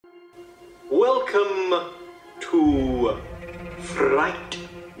Welcome to Fright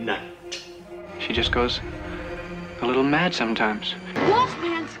Night. She just goes a little mad sometimes.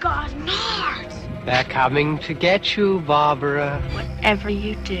 Wolfman's got nards. They're coming to get you, Barbara. Whatever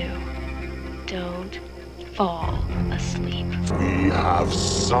you do, don't fall asleep. We have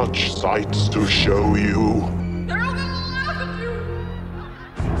such sights to show you. They're all gonna laugh at you.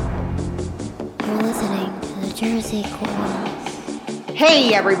 You're listening to the Jersey Ghouls.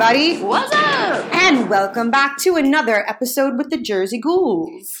 Hey everybody! What's up? And welcome back to another episode with the Jersey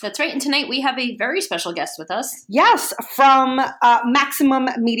Ghouls. That's right, and tonight we have a very special guest with us. Yes, from Maximum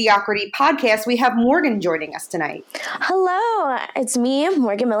Mediocrity Podcast, we have Morgan joining us tonight. Hello, it's me,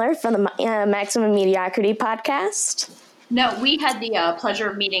 Morgan Miller from the Maximum Mediocrity Podcast. No, we had the pleasure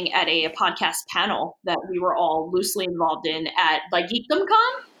of meeting at a podcast panel that we were all loosely involved in at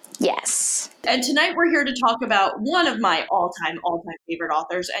GeekdomCon. Yes. And tonight we're here to talk about one of my all-time favorite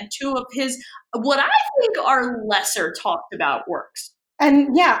authors and two of his, what I think are lesser talked about works.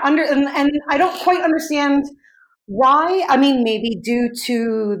 And yeah, and I don't quite understand why. I mean, maybe due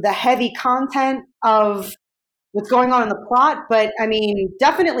to the heavy content of what's going on in the plot, but I mean,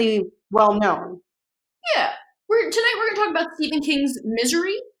 definitely well known. Yeah. Tonight we're going to talk about Stephen King's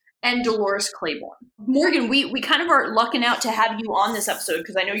Misery and Dolores Claiborne. Morgan, we kind of are lucking out to have you on this episode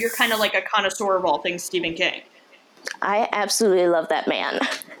because I know you're kind of like a connoisseur of all things Stephen King. I absolutely love that man.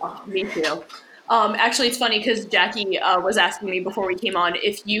 Oh, me too. Actually, it's funny because Jackie was asking me before we came on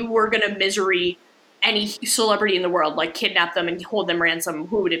if you were going to misery any celebrity in the world, like kidnap them and hold them ransom,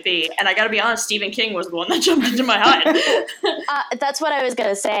 who would it be? And I got to be honest, Stephen King was the one that jumped into my head. That's what I was going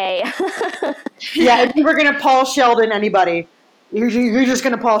to say. Yeah, if you were going to Paul Sheldon anybody, you're just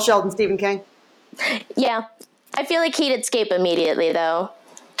going to Paul Sheldon Stephen King? Yeah. I feel like he'd escape immediately, though.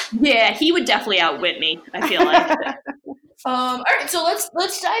 Yeah, he would definitely outwit me, I feel like. All right, so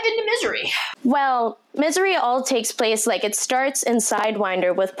let's dive into Misery. Well, Misery all takes place, it starts in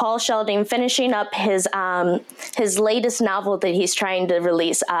Sidewinder with Paul Sheldon finishing up his latest novel that he's trying to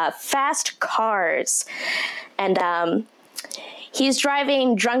release, Fast Cars. And he's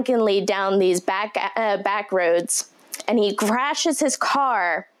driving drunkenly down these back roads, and he crashes his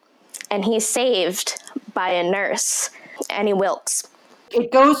car, and he's saved by a nurse, Annie Wilkes.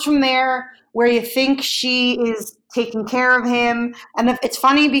 It goes from there where you think she is taking care of him. And it's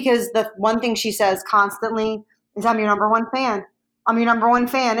funny because the one thing she says constantly is, I'm your number one fan. I'm your number one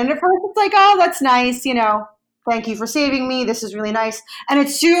fan. And at first it's like, oh, that's nice. Thank you for saving me. This is really nice. And it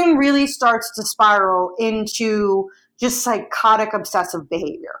soon really starts to spiral into just psychotic, obsessive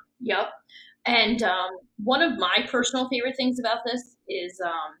behavior. Yep. And one of my personal favorite things about this is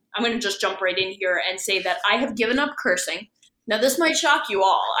I'm going to just jump right in here and say that I have given up cursing. Now, this might shock you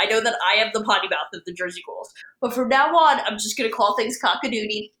all. I know that I have the potty mouth of the Jersey Ghouls. But from now on, I'm just going to call things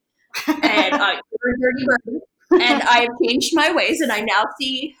cock-a-doodie and you're a dirty birdie. And I have changed my ways, and I now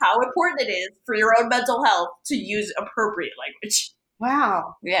see how important it is for your own mental health to use appropriate language.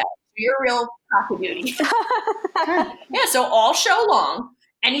 Wow. Yeah, you're a real cock-a-doodie. Yeah, so all show long,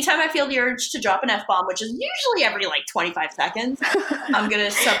 anytime I feel the urge to drop an F-bomb, which is usually every 25 seconds, I'm going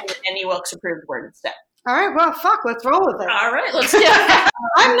to sub an Annie Wilkes approved word instead. All right, well, let's roll with it. All right, let's do it.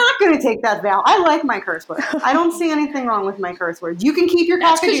 I'm not going to take that vow. I like my curse words. I don't see anything wrong with my curse words. You can keep your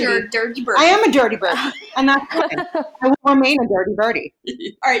That's cock-a-doodie. because you're a dirty birdie. I am a dirty birdie, and that's fine. I will remain a dirty birdie.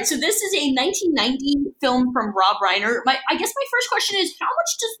 All right, so this is a 1990 film from Rob Reiner. I guess my first question is, how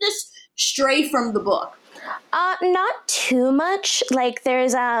much does this stray from the book? Not too much.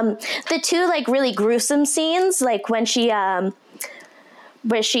 There's the two really gruesome scenes, when she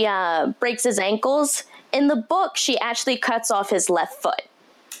where she breaks his ankles. In the book, she actually cuts off his left foot.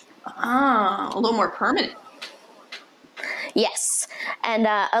 Ah, a little more permanent. Yes. And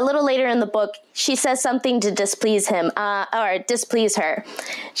a little later in the book, she says something to displease him, or displease her.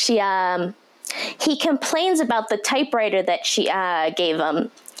 He complains about the typewriter that she gave him.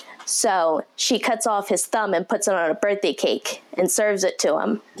 So she cuts off his thumb and puts it on a birthday cake and serves it to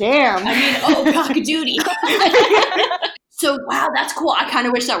him. Damn. Cock-a-doodie. So, wow, that's cool. I kind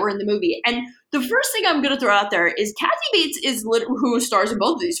of wish that were in the movie. And the first thing I'm going to throw out there is Kathy Bates, who stars in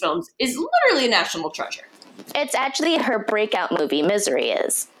both of these films, is literally a national treasure. It's actually her breakout movie, Misery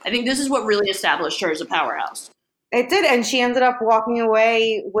is. I think this is what really established her as a powerhouse. It did, and she ended up walking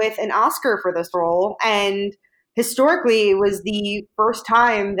away with an Oscar for this role. And historically, it was the first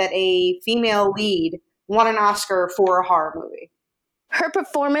time that a female lead won an Oscar for a horror movie. Her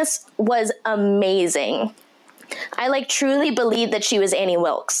performance was amazing. I truly believe that she was Annie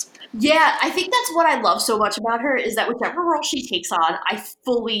Wilkes. Yeah, I think that's what I love so much about her is that whichever role she takes on, I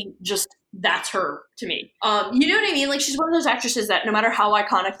fully just that's her to me. You know what I mean? Like, she's one of those actresses that no matter how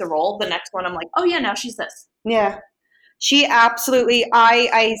iconic the role, the next one I'm like, oh yeah, now she's this. Yeah. She absolutely,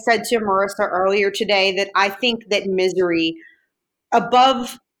 I said to Marissa earlier today that I think that Misery,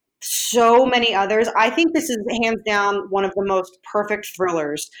 above so many others, I think this is hands down one of the most perfect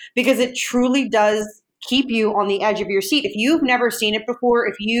thrillers because it truly does keep you on the edge of your seat. If you've never seen it before,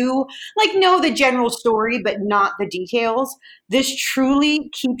 if you like know the general story but not the details, this truly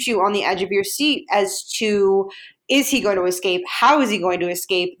keeps you on the edge of your seat as to, is he going to escape? How is he going to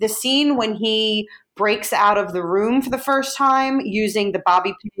escape? The scene when he breaks out of the room for the first time using the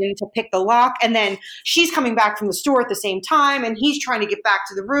bobby pin to pick the lock, and then she's coming back from the store at the same time and he's trying to get back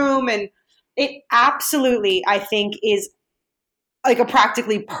to the room, and it absolutely, I think, is like a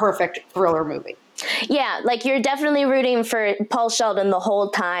practically perfect thriller movie. Yeah, like you're definitely rooting for Paul Sheldon the whole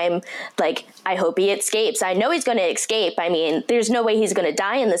time. Like, I hope he escapes. I know he's going to escape. I mean, there's no way he's going to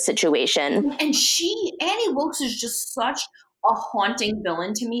die in this situation. And Annie Wilkes is just such a haunting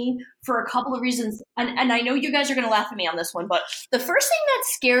villain to me for a couple of reasons. And I know you guys are going to laugh at me on this one, but the first thing that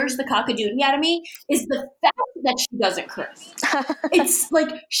scares the cockadoodie out of me is the fact that she doesn't curse. It's like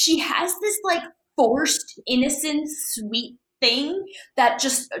she has this like forced, innocent, sweet thing that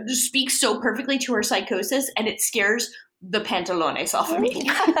just speaks so perfectly to her psychosis, and it scares the pantalones off of me.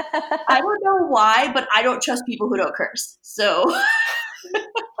 I don't know why, but I don't trust people who don't curse. So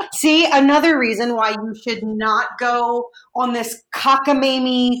see, another reason why you should not go on this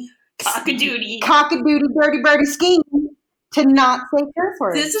cockamamie, cockadoodie, dirty birdie scheme to not say curse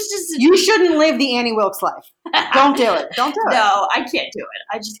words. This is just you shouldn't live the Annie Wilkes life. Don't do it. Don't do it. No, I can't do it.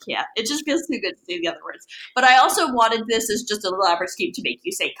 I just can't. It just feels too good to say the other words. But I also wanted this as just an elaborate scheme to make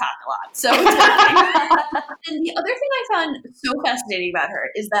you say cock a lot. So, and the other thing I found so fascinating about her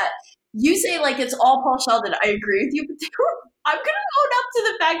is that you say like it's all Paul Sheldon. I agree with you, but I'm going to own up to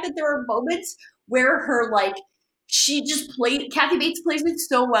the fact that there are moments where her like she just played Kathy Bates plays it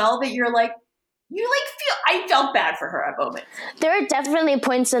so well that you're like. I felt bad for her at moments. There are definitely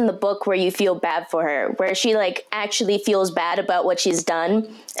points in the book where you feel bad for her, where she like actually feels bad about what she's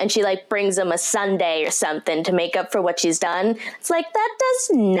done, and she like brings him a sundae or something to make up for what she's done. It's like, that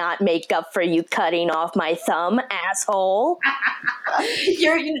does not make up for you cutting off my thumb, asshole.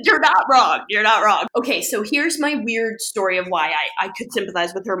 You're not wrong. You're not wrong. Okay, so here's my weird story of why I could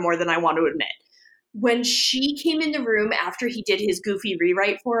sympathize with her more than I want to admit. When she came in the room after he did his goofy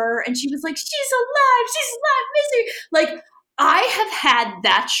rewrite for her, and she was like, she's alive, Misery. Like, I have had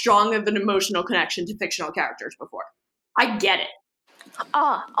that strong of an emotional connection to fictional characters before. I get it.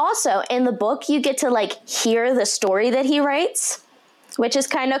 Also, in the book, you get to, like, hear the story that he writes, which is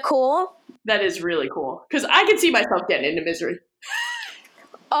kind of cool. That is really cool, because I can see myself getting into Misery.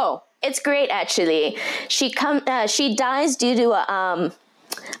 Oh, it's great, actually. She dies due to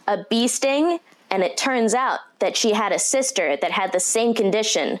a bee sting. And it turns out that she had a sister that had the same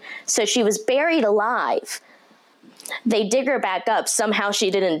condition. So she was buried alive. They dig her back up. Somehow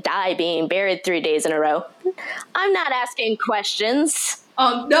she didn't die being buried 3 days in a row. I'm not asking questions.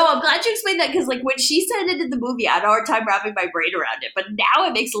 No, I'm glad you explained that, because like when she said it in the movie, I had a hard time wrapping my brain around it. But now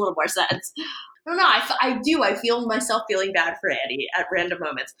it makes a little more sense. No, I feel myself feeling bad for Annie at random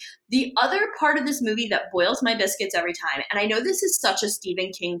moments. The other part of this movie that boils my biscuits every time, and I know this is such a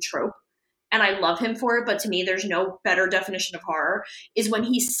Stephen King trope, and I love him for it, but to me there's no better definition of horror, is when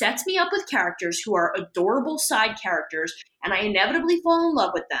he sets me up with characters who are adorable side characters, and I inevitably fall in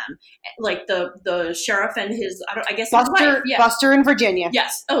love with them. Like the sheriff and his, I guess his wife. Yeah. Buster in Virginia.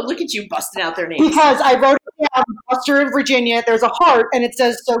 Yes. Oh, look at you busting out their names. Because I wrote it down, Buster in Virginia, there's a heart, and it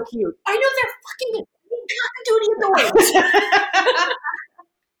says so cute. I know, they're fucking cockadoodie adorable.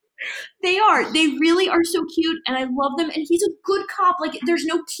 They are. They really are so cute, and I love them. And he's a good cop. Like, there's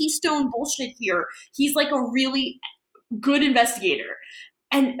no Keystone bullshit here. He's like a really good investigator.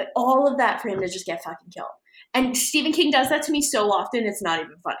 And all of that for him to just get fucking killed. And Stephen King does that to me so often, it's not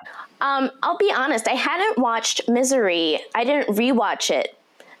even funny. I'll be honest. I hadn't watched Misery. I didn't rewatch it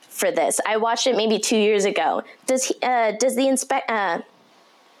for this. I watched it maybe 2 years ago. Does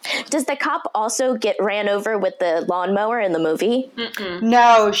the cop also get ran over with the lawnmower in the movie? Mm-mm.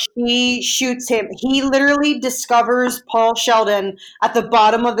 No, she shoots him. He literally discovers Paul Sheldon at the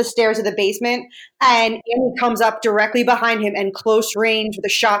bottom of the stairs of the basement, and Annie comes up directly behind him and close range with a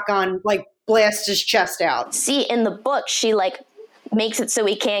shotgun, like, blasts his chest out. See, in the book, she, like, makes it so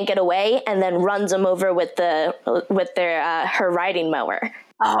he can't get away and then runs him over with her riding mower.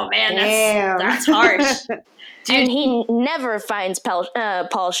 Oh, man, that's harsh. Dude. And he never finds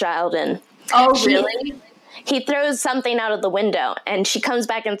Paul Sheldon. Oh, really? He throws something out of the window, and she comes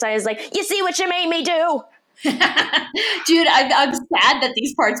back inside and is like, you see what you made me do? Dude, I'm sad that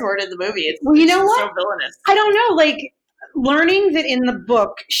these parts weren't in the movie. It's, Well, you know what? so villainous. I don't know. Like, learning that in the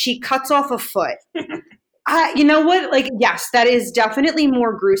book she cuts off a foot. You know what? Like, yes, that is definitely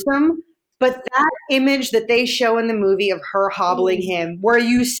more gruesome. But that image that they show in the movie of her hobbling him, where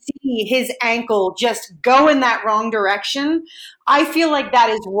you see his ankle just go in that wrong direction, I feel like that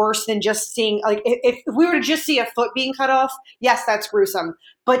is worse than just seeing, like, if we were to just see a foot being cut off, yes, that's gruesome.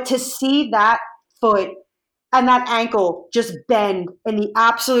 But to see that foot and that ankle just bend in the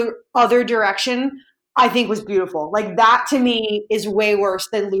absolute other direction, I think was beautiful. Like, that to me is way worse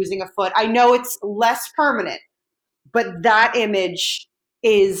than losing a foot. I know it's less permanent, but that image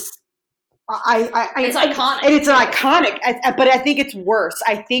is... It's iconic. And it's an iconic, but I think it's worse.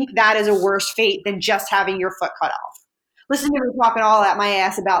 I think that is a worse fate than just having your foot cut off. Listen to me talking all at my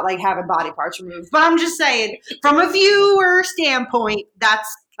ass about like having body parts removed. But I'm just saying, from a viewer standpoint, that's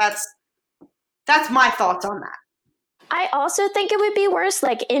my thoughts on that. I also think it would be worse,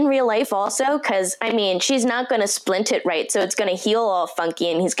 like in real life also, because, I mean, she's not going to splint it right, so it's going to heal all funky,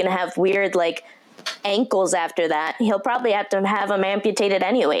 and he's going to have weird, like, ankles after that. He'll probably have to have them amputated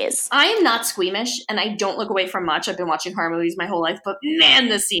anyways. I am not squeamish, and I don't look away from much. I've been watching horror movies my whole life, but man,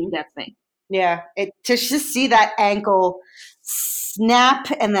 this scene gets me. Yeah, to just see that ankle snap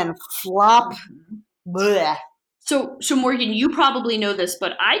and then flop. Blech. So Morgan, you probably know this,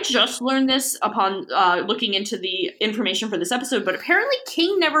 but I just learned this upon looking into the information for this episode, but apparently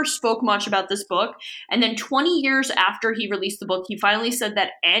King never spoke much about this book, and then 20 years after he released the book, he finally said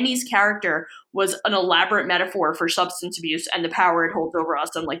that Annie's character was an elaborate metaphor for substance abuse and the power it holds over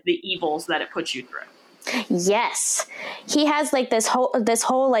us and like the evils that it puts you through. Yes. He has like this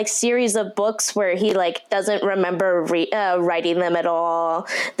whole like series of books where he like doesn't remember writing them at all,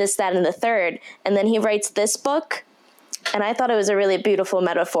 this, that, and the third. And then he writes this book. And I thought it was a really beautiful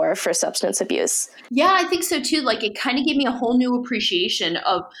metaphor for substance abuse. Yeah, I think so too. Like, it kind of gave me a whole new appreciation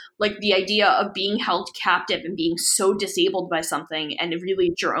of like the idea of being held captive and being so disabled by something, and really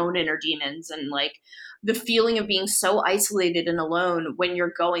it's your own inner demons, and like the feeling of being so isolated and alone when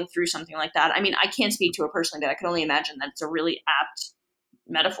you're going through something like that. I mean, I can't speak to it personally, but I can only imagine that it's a really apt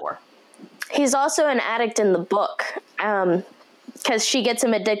metaphor. He's also an addict in the book. Because she gets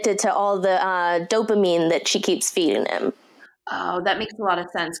him addicted to all the dopamine that she keeps feeding him. Oh, that makes a lot of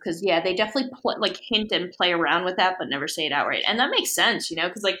sense. Because, yeah, they definitely hint and play around with that, but never say it outright. And that makes sense, you know,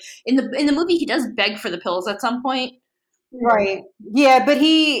 because like in the movie, he does beg for the pills at some point. Right. Yeah, but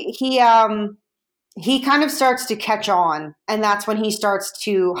he kind of starts to catch on, and that's when he starts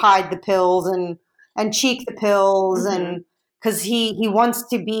to hide the pills and cheek the pills, and because he wants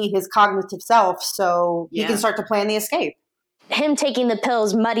to be his cognitive self, so he can start to plan the escape. Him taking the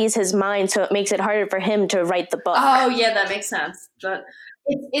pills muddies his mind, so it makes it harder for him to write the book. Oh, yeah, that makes sense. But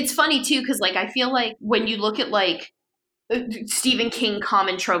it's funny, too, because, like, I feel like when you look at, like, Stephen King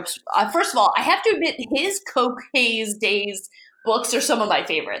common tropes, first of all, I have to admit, his Coke Haze Days books are some of my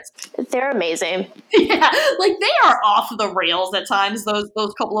favorites. They're amazing. Yeah, like, they are off the rails at times, those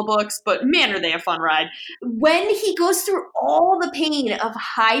couple of books, but man, are they a fun ride. When he goes through all the pain of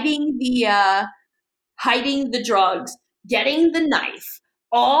hiding the drugs, getting the knife,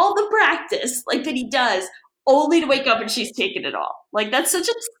 all the practice like that he does, only to wake up and she's taken it all. Like, that's such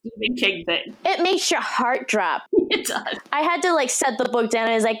a Stephen King thing. It makes your heart drop. It does. I had to like set the book down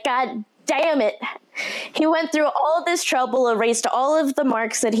and I was like, God damn it. He went through all of this trouble, erased all of the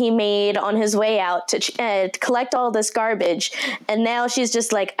marks that he made on his way out to collect all this garbage. And now she's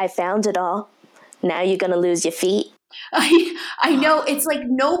just like, I found it all. Now you're going to lose your feet. I know, it's like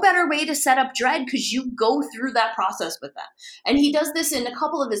no better way to set up dread, because you go through that process with them, and he does this in a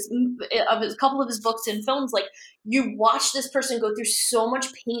couple of his books and films. Like, you watch this person go through so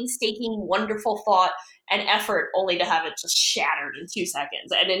much painstaking, wonderful thought and effort, only to have it just shattered in 2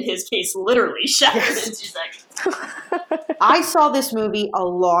 seconds, and in his case, literally shattered in 2 seconds. I saw this movie a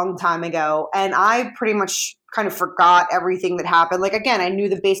long time ago, and I pretty much kind of forgot everything that happened. Like, again, I knew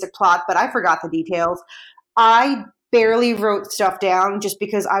the basic plot, but I forgot the details. I barely wrote stuff down just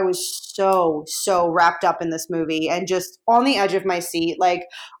because I was so wrapped up in this movie and just on the edge of my seat. Like,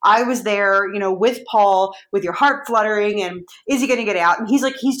 I was there, you know, with Paul, with your heart fluttering, and is he going to get out? And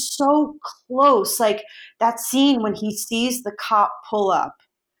he's so close. Like, that scene when he sees the cop pull up,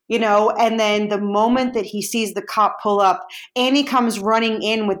 you know, and then the moment that he sees the cop pull up, Annie comes running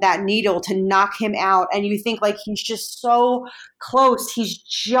in with that needle to knock him out. And you think, like, he's just so close. He's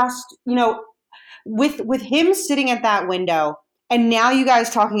just, you know, with him sitting at that window, and now you guys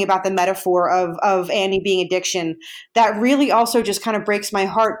talking about the metaphor of Annie being addiction, that really also just kind of breaks my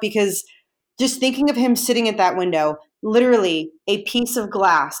heart, because just thinking of him sitting at that window, literally a piece of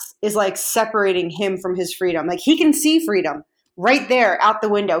glass is like separating him from his freedom. Like he can see freedom right there out the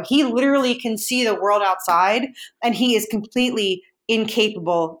window. He literally can see the world outside, and he is completely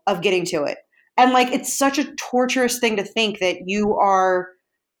incapable of getting to it. And like, it's such a torturous thing to think that you're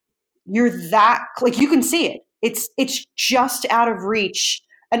that, like, you can see it. It's just out of reach.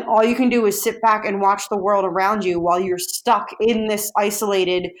 And all you can do is sit back and watch the world around you while you're stuck in this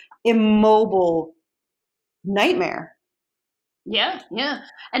isolated, immobile nightmare. Yeah, yeah.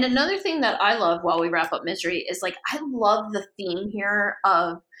 And another thing that I love while we wrap up Misery is like, I love the theme here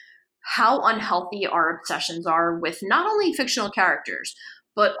of how unhealthy our obsessions are with not only fictional characters,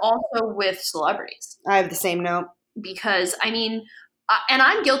 but also with celebrities. I have the same note. Because, I mean, and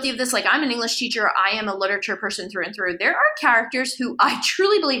I'm guilty of this. Like, I'm an English teacher. I am a literature person through and through. There are characters who I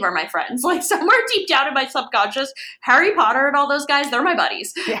truly believe are my friends. Like, somewhere deep down in my subconscious, Harry Potter and all those guys, they're my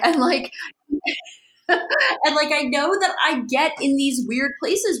buddies. Yeah. And like, and like, I know that I get in these weird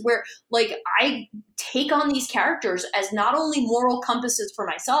places where like I take on these characters as not only moral compasses for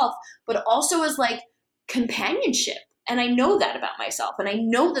myself, but also as like companionship. And I know that about myself. And I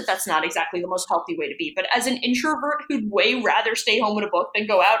know that that's not exactly the most healthy way to be. But as an introvert who'd way rather stay home with a book than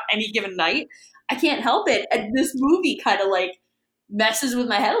go out any given night, I can't help it. And this movie kind of like messes with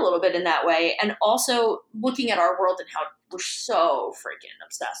my head a little bit in that way. And also looking at our world and how we're so freaking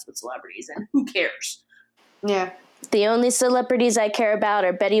obsessed with celebrities and who cares? Yeah. The only celebrities I care about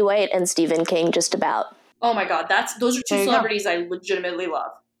are Betty White and Stephen King, just about. Oh my God. Those are two celebrities I legitimately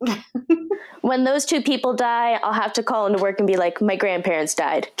love. When those two people die, I'll have to call into work and be like, my grandparents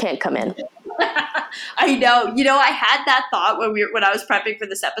died. Can't come in. I know. You know, I had that thought when I was prepping for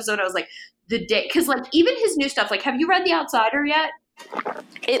this episode. I was like, the day, because like even his new stuff, like, have you read The Outsider yet?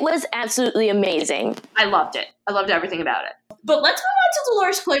 It was absolutely amazing. I loved it. I loved everything about it. But let's move on to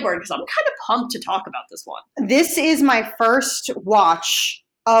Dolores Claiborne because I'm kind of pumped to talk about this one. This is my first watch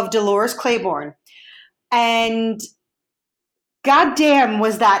of Dolores Claiborne. And goddamn,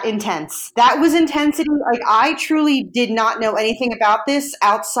 was that intense. That was intensity. Like, I truly did not know anything about this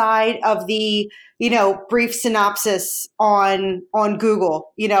outside of the, brief synopsis on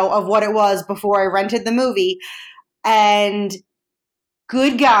Google, of what it was before I rented the movie. And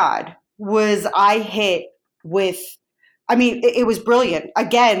good God, was I hit with, it was brilliant.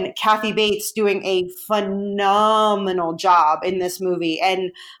 Again, Kathy Bates doing a phenomenal job in this movie.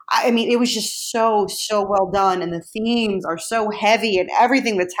 And it was just so, so well done. And the themes are so heavy and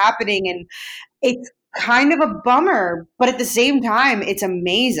everything that's happening. And it's kind of a bummer, but at the same time, it's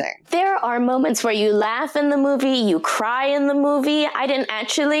amazing. There are moments where you laugh in the movie, you cry in the movie. I didn't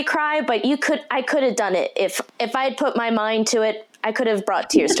actually cry, but I could have done it. If I had put my mind to it, I could have brought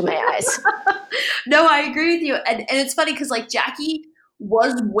tears to my eyes. No, I agree with you. And it's funny because like Jackie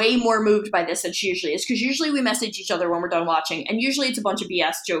was way more moved by this than she usually is, because usually we message each other when we're done watching, and usually it's a bunch of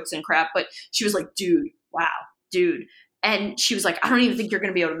BS jokes and crap, but she was like, dude, wow, dude. And she was like, I don't even think you're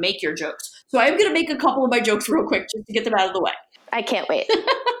going to be able to make your jokes. So I'm going to make a couple of my jokes real quick just to get them out of the way. I can't wait.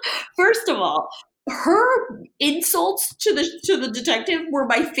 First of all, her insults to the detective were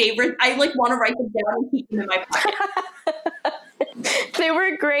my favorite. I like want to write them down and keep them in my pocket. They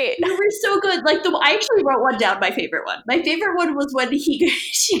were great. They were so good. Like I actually wrote one down, my favorite one. My favorite one was when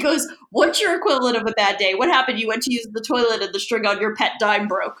she goes, what's your equivalent of a bad day? What happened? You went to use the toilet and the string on your pet dime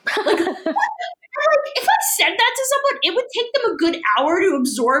broke. Like, what? Like, if I said that to someone, it would take them a good hour to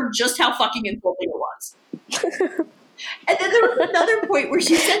absorb just how fucking insulting it was. And then there was another point where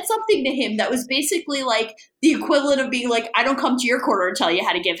she said something to him that was basically like the equivalent of being like, I don't come to your corner and tell you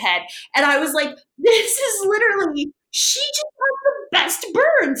how to give head. And I was like, this is literally, she just has the best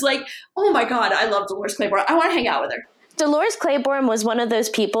burns. Like, oh my God, I love Dolores Claiborne. I want to hang out with her. Dolores Claiborne was one of those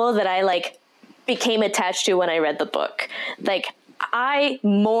people that I like became attached to when I read the book. Like, I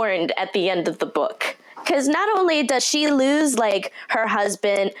mourned at the end of the book. Because not only does she lose, like, her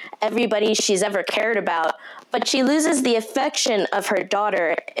husband, everybody she's ever cared about, but she loses the affection of her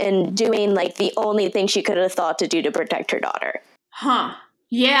daughter in doing, like, the only thing she could have thought to do to protect her daughter. Huh.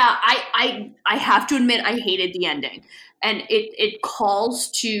 Yeah, I have to admit I hated the ending. And it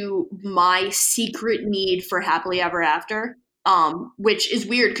calls to my secret need for Happily Ever After, which is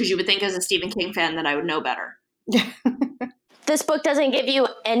weird because you would think as a Stephen King fan that I would know better. This book doesn't give you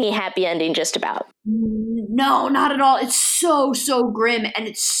any happy ending, just about. No, not at all. It's so, so grim. And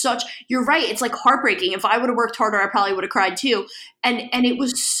it's such, you're right. It's like heartbreaking. If I would have worked harder, I probably would have cried too. And it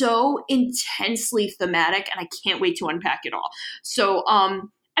was so intensely thematic, and I can't wait to unpack it all. So, I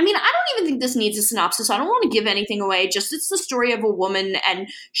don't even think this needs a synopsis. I don't want to give anything away. Just it's the story of a woman, and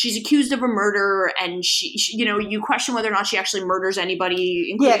she's accused of a murder, and she you question whether or not she actually murders anybody,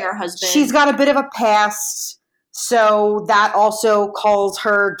 including her husband. She's got a bit of a past. So that also calls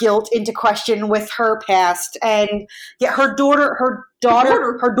her guilt into question with her past. And yeah, her daughter.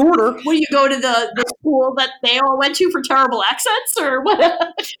 What do you go to the school that they all went to for terrible accents or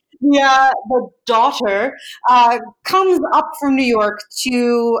what? Yeah, the daughter comes up from New York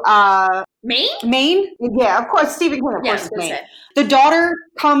to Maine? Maine? Yeah, of course, Stephen King, of course, is Maine. It. The daughter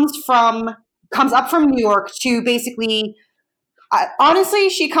comes up from New York to basically. Honestly,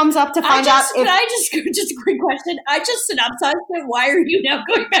 she comes up to find out if... Just a quick question. I just synopsized it. Why are you now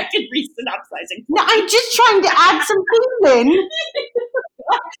going back and re-synopsizing? No, I'm just trying to add some things in.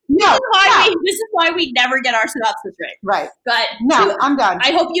 This is why we never get our synopsis right. Right. Go ahead. No, I'm done.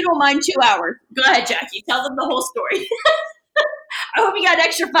 I hope you don't mind 2 hours. Go ahead, Jackie. Tell them the whole story. I hope you got an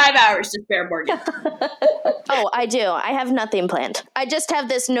extra 5 hours to spare, Morgan. Oh, I do. I have nothing planned. I just have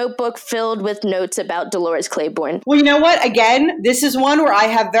this notebook filled with notes about Dolores Claiborne. Well, you know what? Again, this is one where I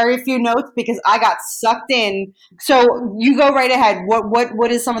have very few notes because I got sucked in. So you go right ahead.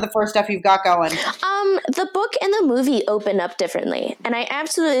 What is some of the first stuff you've got going? The book and the movie open up differently. And I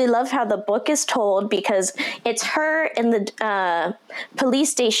absolutely love how the book is told because it's her in the police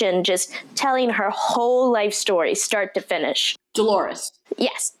station just telling her whole life story, start to finish. Dolores.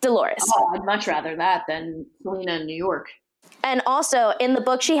 Yes, Dolores. Oh, I'd much rather that than Selena in New York. And also, in the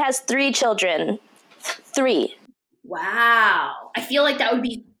book, she has 3 children. 3. Wow. I feel like that would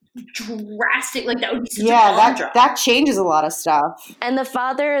be drastic. Like, that would be such a drop. That changes a lot of stuff. And the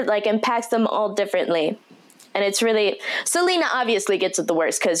father, impacts them all differently. And it's really... Selena obviously gets it the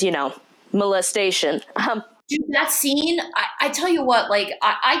worst because, molestation. Dude, that scene, I tell you what,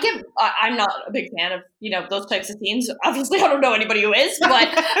 I'm not a big fan of, those types of scenes. Obviously, I don't know anybody who is, but I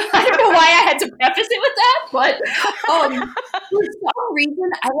don't know why I had to preface it with that. But for some reason,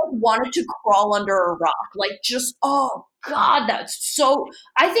 I wanted to crawl under a rock. Oh, God, that's so...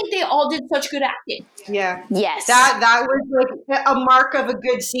 I think they all did such good acting. Yeah. Yes. That was a mark of a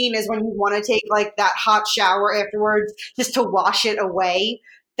good scene is when you want to take that hot shower afterwards just to wash it away.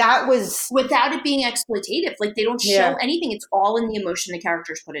 That was... Without it being exploitative. They don't show anything. It's all in the emotion the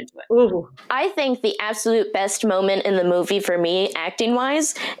characters put into it. Ooh. I think the absolute best moment in the movie for me,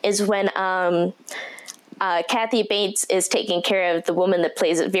 acting-wise, is when Kathy Bates is taking care of the woman that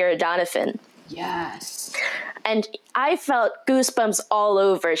plays Vera Donovan. Yes. And I felt goosebumps all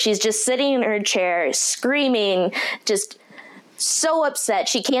over. She's just sitting in her chair, screaming, just... so upset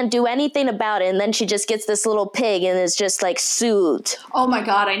she can't do anything about it, and then she just gets this little pig and is just soothed. Oh my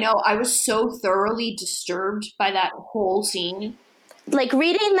God, I know. I was so thoroughly disturbed by that whole scene.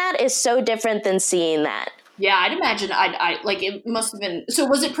 Reading that is so different than seeing that. Yeah, I'd imagine it must have been. So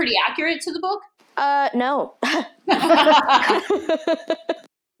was it pretty accurate to the book? No.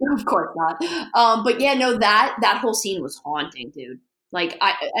 Of course not. But yeah, no, that whole scene was haunting, dude.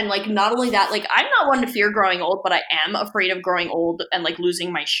 Not only that, I'm not one to fear growing old, but I am afraid of growing old and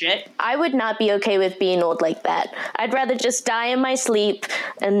losing my shit. I would not be okay with being old like that. I'd rather just die in my sleep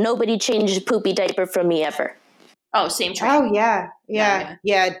and nobody changes a poopy diaper for me ever. Oh, same train. Oh yeah. I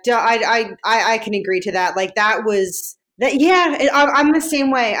can agree to that. That was that. Yeah, I'm the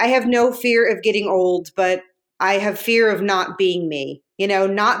same way. I have no fear of getting old, but I have fear of not being me.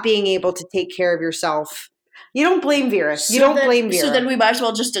 Not being able to take care of yourself. You don't blame Vera. Blame Vera. So then we might as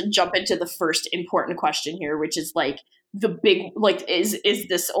well just jump into the first important question here, which is the big, is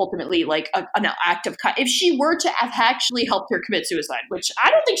this ultimately an act of, if she were to have actually helped her commit suicide, which I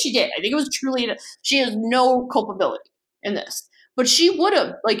don't think she did. I think it was truly, she has no culpability in this, but she would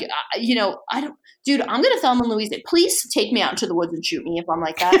have I'm going to Thelma and Louise it. Please take me out into the woods and shoot me if I'm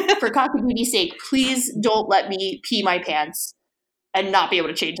like that. For continuity's sake, please don't let me pee my pants and not be able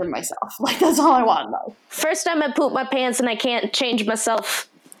to change them myself. That's all I want to know. First time I poop my pants and I can't change myself,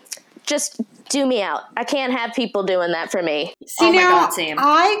 just do me out. I can't have people doing that for me. See, oh my now, God, Sam.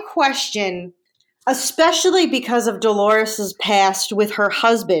 I question, especially because of Dolores's past with her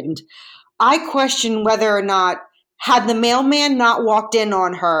husband, I question whether or not, had the mailman not walked in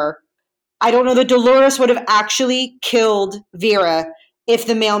on her, I don't know that Dolores would have actually killed Vera if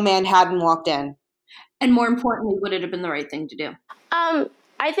the mailman hadn't walked in. And more importantly, would it have been the right thing to do?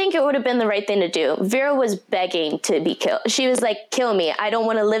 I think it would have been the right thing to do. Vera was begging to be killed. She was like, kill me. I don't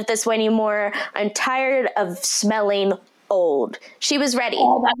want to live this way anymore. I'm tired of smelling old. She was ready.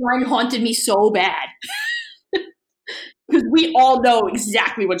 Oh, that line haunted me so bad. Because we all know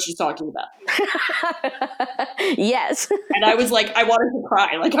exactly what she's talking about. Yes. And I was I wanted to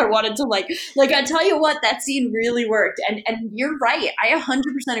cry. I wanted to I tell you what, that scene really worked. And you're right. I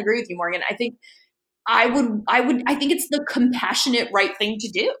 100% agree with you, Morgan. I think I think it's the compassionate right thing to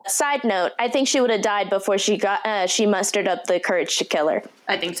do. Side note, I think she would have died before she mustered up the courage to kill her.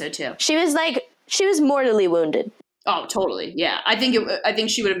 I think so too. She was she was mortally wounded. Oh, totally. Yeah. I think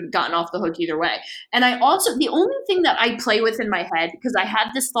she would have gotten off the hook either way. And I also, the only thing that I play with in my head, because I had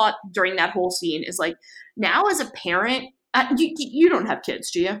this thought during that whole scene, is like, now as a parent, you don't have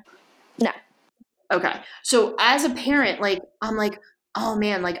kids, do you? No. Okay. So as a parent, like, I'm like, oh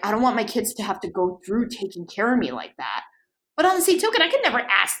man, like, I don't want my kids to have to go through taking care of me like that. But on the same token, I could never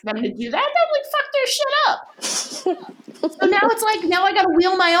ask them to do that. They'd like fuck their shit up. So now it's like, now I got to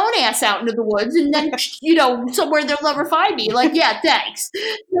wheel my own ass out into the woods and then, you know, somewhere they'll never find me. Like, yeah, thanks.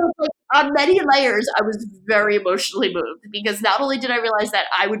 So, like, on many layers, I was very emotionally moved because not only did I realize that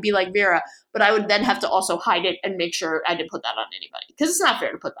I would be like Vera, but I would then have to also hide it and make sure I didn't put that on anybody because it's not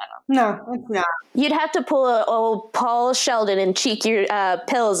fair to put that on. No, it's not. You'd have to pull a old Paul Sheldon and cheek your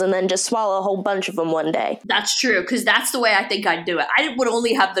pills and then just swallow a whole bunch of them one day. That's true, because that's the way I think I'd do it. I would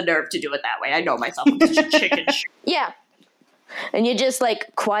only have the nerve to do it that way. I know myself. I'm such a chicken shit. Yeah. And you just,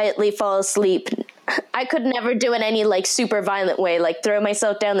 like, quietly fall asleep. I could never do it any, like, super violent way. Like, throw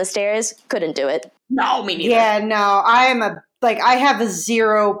myself down the stairs. Couldn't do it. No, me neither. Yeah, no, I have a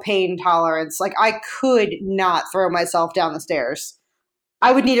zero pain tolerance. Like, I could not throw myself down the stairs.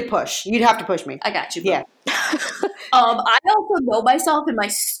 I would need a push. You'd have to push me. I got you. Yeah. I also know myself and my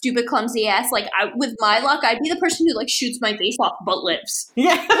stupid clumsy ass. Like, with my luck, I'd be the person who, like, shoots my face off but lives.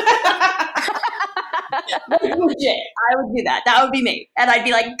 Yeah. Like, legit, I would do that. That would be me. And I'd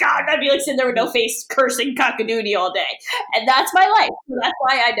be like, God, I'd be like sitting there with no face cursing cockadoodie all day. And that's my life. So that's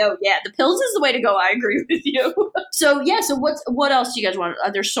why I know, yeah, the pills is the way to go. I agree with you. So, yeah, so what else do you guys want?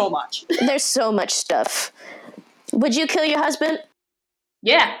 There's so much. There's so much stuff. Would you kill your husband?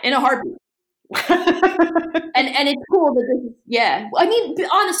 Yeah, in a heartbeat. and it's cool that this is, yeah. I mean,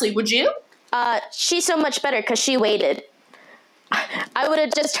 honestly, would you? She's so much better because she waited. I would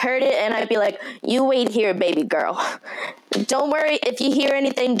have just heard it and I'd be like, you wait here, baby girl. Don't worry. If you hear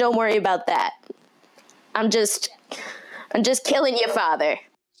anything, don't worry about that. I'm just killing your father.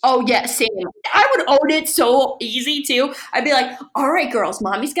 Oh, yeah, same. I would own it so easy, too. I'd be like, all right, girls,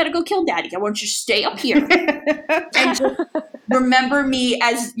 mommy's got to go kill daddy. I want you to stay up here. And just remember me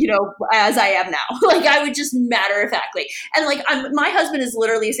as, you know, as I am now. Like, I would just matter-of-factly. And, like, my husband is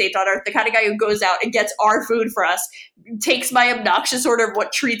literally a saint on earth, the kind of guy who goes out and gets our food for us, takes my obnoxious order of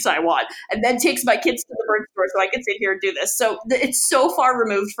what treats I want, and then takes my kids to the bird store so I can sit here and do this. So it's so far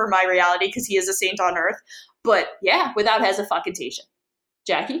removed from my reality because he is a saint on earth. But, yeah, without hesitation.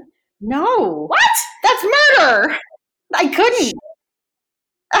 Jackie? No. What? That's murder. I couldn't.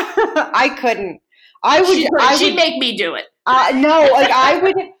 I couldn't. She'd make me do it. No, like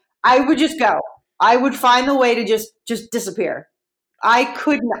I would just go. I would find the way to just disappear. I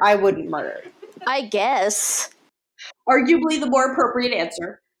wouldn't murder. I guess. Arguably the more appropriate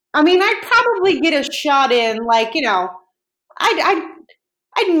answer. I mean, I'd probably get a shot in, like, you know,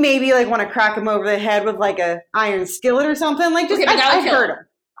 I'd maybe like want to crack him over the head with like a iron skillet or something. Like, just I'd hurt him.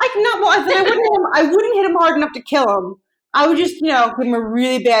 I wouldn't hit him hard enough to kill him. I would just, you know, give him a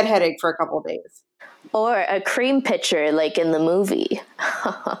really bad headache for a couple of days. Or a cream pitcher, like in the movie.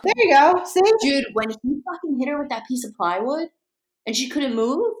 There you go. See, dude, when he fucking hit her with that piece of plywood and she couldn't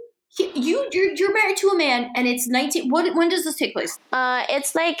move. You're married to a man, and it's 19. When does this take place?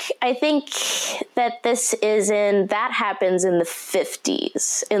 It's like, I think that that happens in the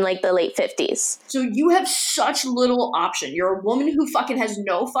 50s, in like the late 50s. So you have such little option. You're a woman who fucking has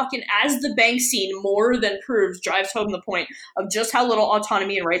no fucking, as the bank scene more than proves, drives home the point of just how little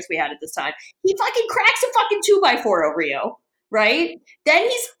autonomy and rights we had at this time. He fucking cracks a fucking 2x4 over you. Right? Then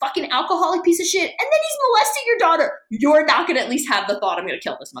he's a fucking alcoholic piece of shit. And then he's molesting your daughter. You're not going to at least have the thought, I'm going to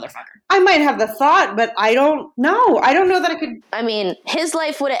kill this motherfucker. I might have the thought, but I don't know. I don't know that I could. I mean, his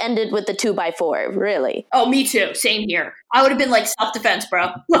life would have ended with the 2x4, really. Oh, me too. Same here. I would have been like, self-defense,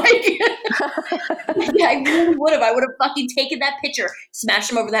 bro. Like, yeah, I really would have. I would have fucking taken that pitcher, smashed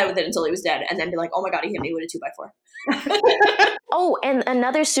him over the head with it until he was dead, and then be like, oh my God, he hit me with a 2x4. Oh, and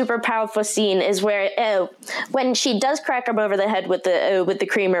another super powerful scene is where when she does crack him over the head with the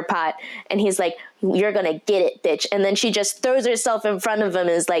creamer pot, and he's like, "You're gonna get it, bitch," and then she just throws herself in front of him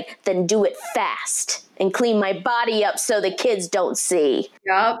and is like, "Then do it fast and clean my body up so the kids don't see."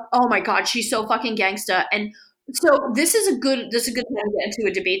 Yep. Oh my God, she's so fucking gangsta. And so this is a good time to get into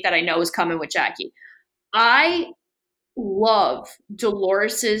a debate that I know is coming with Jackie. I love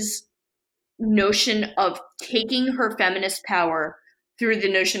Dolores's notion of taking her feminist power through the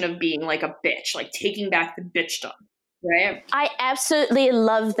notion of being like a bitch, like taking back the bitchdom, right? I absolutely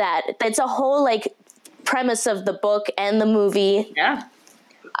love that. That's a whole like premise of the book and the movie. Yeah.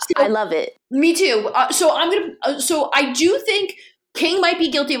 So, I love it. Me too. So I do think King might be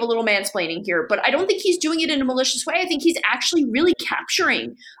guilty of a little mansplaining here, but I don't think he's doing it in a malicious way. I think he's actually really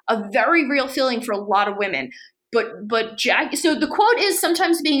capturing a very real feeling for a lot of women. But Jack, so the quote is,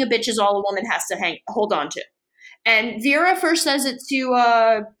 sometimes being a bitch is all a woman has to hold on to. And Vera first says it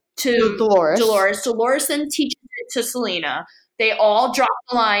to Dolores. Dolores then teaches it to Selena. They all drop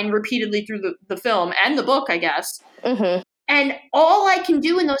the line repeatedly through the film and the book, I guess. Mm-hmm. And all I can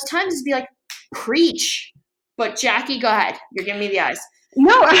do in those times is be like, preach. But Jackie, go ahead. You're giving me the eyes.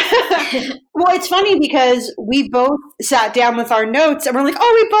 No. Well, it's funny because we both sat down with our notes and we're like,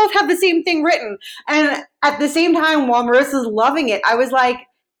 oh, we both have the same thing written. And at the same time, while Marissa's loving it, I was like,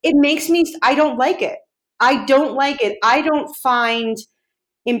 it makes me, I don't like it. I don't like it. I don't find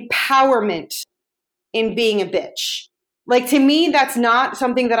empowerment in being a bitch. Like, to me, that's not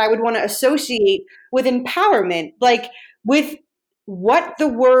something that I would want to associate with empowerment. Like, with what the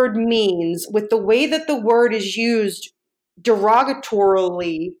word means, with the way that the word is used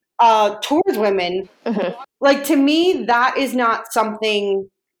derogatorily towards women, like, to me, that is not something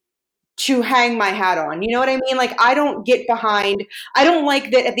to hang my hat on. You know what I mean? Like, I don't get behind, I don't like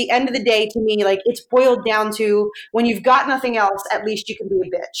that at the end of the day, to me, like, it's boiled down to, when you've got nothing else, at least you can be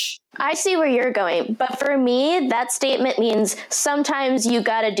a bitch. I see where you're going, but for me, that statement means sometimes you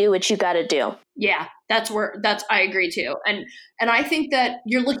gotta do what you gotta do. Yeah, I agree too. And I think that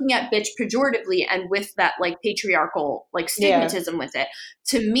you're looking at bitch pejoratively and with that like patriarchal like stigmatism with it.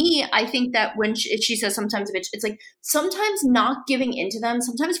 To me, I think that when she says sometimes a bitch, it's like sometimes not giving into them,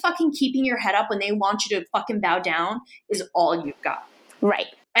 sometimes fucking keeping your head up when they want you to fucking bow down is all you've got. Right.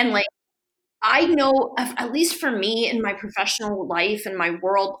 And like, I know, at least for me in my professional life and my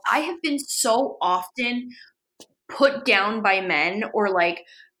world, I have been so often put down by men or like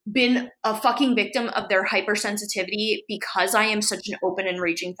been a fucking victim of their hypersensitivity because I am such an open and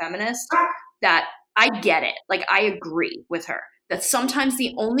raging feminist that I get it. Like, I agree with her that sometimes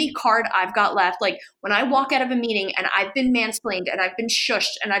the only card I've got left, like when I walk out of a meeting and I've been mansplained and I've been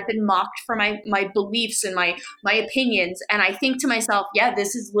shushed and I've been mocked for my beliefs and my opinions, and I think to myself, yeah,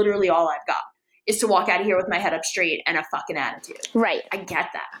 this is literally all I've got, is to walk out of here with my head up straight and a fucking attitude. Right. I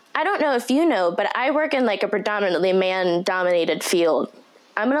get that. I don't know if you know, but I work in like a predominantly man-dominated field.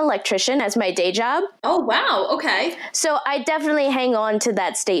 I'm an electrician as my day job. Oh, wow. Okay. So I definitely hang on to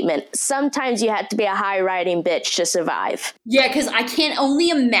that statement. Sometimes you have to be a high-riding bitch to survive. Yeah, because I can't only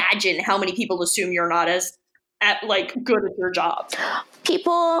imagine how many people assume you're not as good at your job.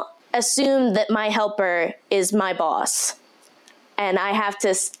 People assume that my helper is my boss. And I have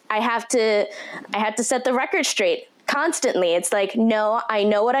to set the record straight. Constantly. It's like, no, I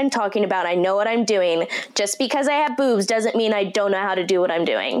know what I'm talking about. I know what I'm doing. Just because I have boobs doesn't mean I don't know how to do what I'm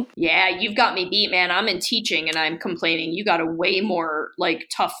doing. Yeah, you've got me beat, man. I'm in teaching and I'm complaining. You got a way more like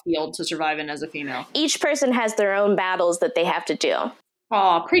tough field to survive in as a female. Each person has their own battles that they have to do.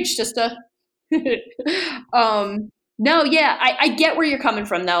 Aw, preach, sister. No, yeah, I get where you're coming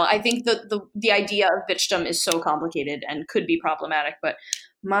from, though. I think the idea of bitchdom is so complicated and could be problematic, but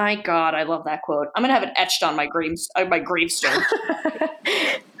my God, I love that quote. I'm going to have it etched on my gravestone.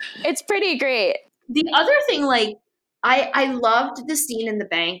 It's pretty great. The other thing, like, I loved the scene in the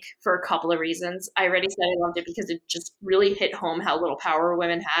bank for a couple of reasons. I already said I loved it because it just really hit home how little power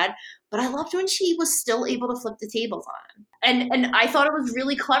women had. But I loved when she was still able to flip the tables on him. And I thought it was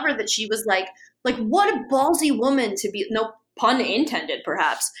really clever that she was like, what a ballsy woman to be, no pun intended,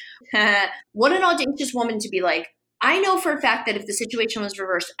 perhaps. What an audacious woman to be like, I know for a fact that if the situation was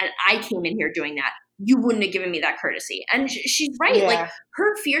reversed and I came in here doing that, you wouldn't have given me that courtesy. And she's right. Yeah. Like,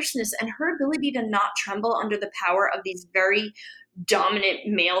 her fierceness and her ability to not tremble under the power of these very dominant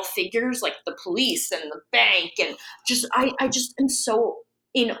male figures like the police and the bank. And just, I just am so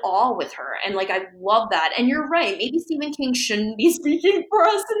in awe with her. And like, I love that. And you're right. Maybe Stephen King shouldn't be speaking for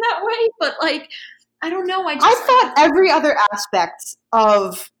us in that way. But like, I don't know. I thought every other aspect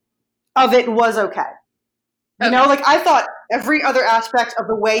of it was okay. You know, like, I thought every other aspect of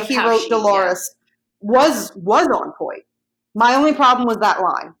the way he wrote Dolores was on point. My only problem was that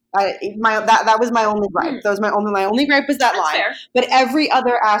line. That was my only gripe. That was my only gripe was that line. Fair. But every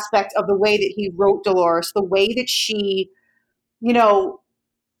other aspect of the way that he wrote Dolores, the way that she, you know,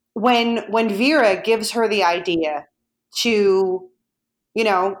 when Vera gives her the idea to, you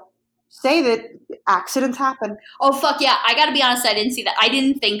know, say that accidents happen. Oh, fuck yeah. I gotta be honest, I didn't see that. I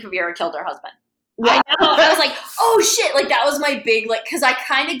didn't think Vera killed her husband. I know. I was like, oh shit! Like that was my big because I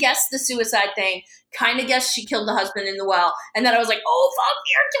kind of guessed the suicide thing. Kind of guessed she killed the husband in the well, and then I was like, oh fuck,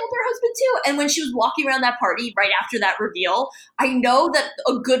 Vera killed her husband too. And when she was walking around that party right after that reveal, I know that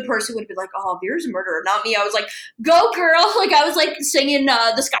a good person would be like, oh, Vera's a murderer, not me. I was like, go girl! Like I was like singing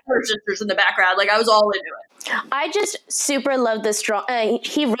the Schuyler Sisters in the background. Like I was all into it. I just super love the strong.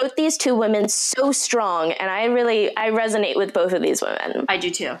 He wrote these two women so strong, and I resonate with both of these women. I do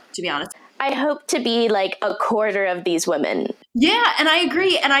too, to be honest. I hope to be like a quarter of these women. Yeah, and I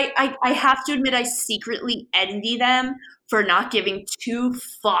agree. And I have to admit, I secretly envy them for not giving two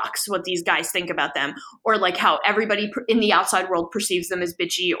fucks what these guys think about them, or like how everybody in the outside world perceives them as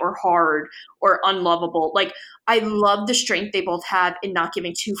bitchy or hard or unlovable. Like, I love the strength they both have in not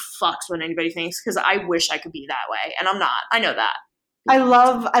giving two fucks what anybody thinks, because I wish I could be that way, and I'm not. I know that. I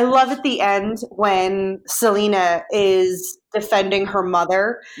love at the end when Selena is defending her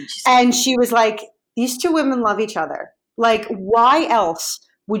mother, and she was like, these two women love each other. Like, why else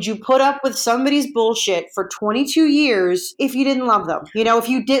would you put up with somebody's bullshit for 22 years if you didn't love them? You know, if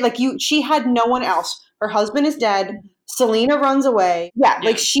you did, she had no one else. Her husband is dead. Selena runs away. Yeah,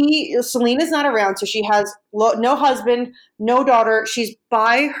 like Selena's not around, so she has no husband, no daughter. She's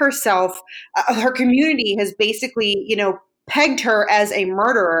by herself. Her community has basically, pegged her as a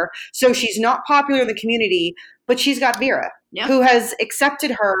murderer, so she's not popular in the community, but she's got Vera, who has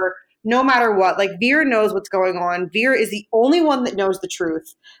accepted her no matter what. Like, Vera knows what's going on. Vera is the only one that knows the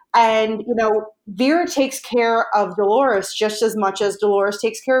truth. And, Vera takes care of Dolores just as much as Dolores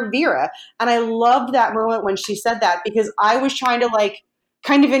takes care of Vera. And I loved that moment when she said that, because I was trying to,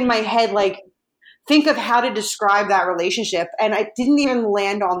 kind of in my head, think of how to describe that relationship. And I didn't even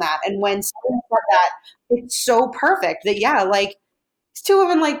land on that. And when someone said that, it's so perfect that, these two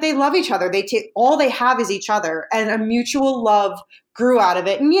women, they love each other. All they have is each other, and a mutual love grew out of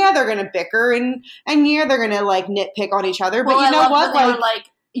it. And they're going to bicker and they're going to nitpick on each other. But you know what?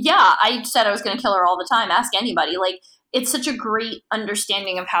 I said I was going to kill her all the time. Ask anybody. It's such a great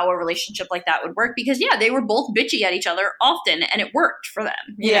understanding of how a relationship like that would work, because they were both bitchy at each other often, and it worked for them.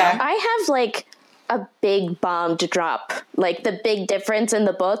 You know? I have a big bomb to drop. The big difference in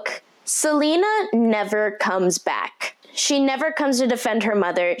the book. Selena never comes back. She never comes to defend her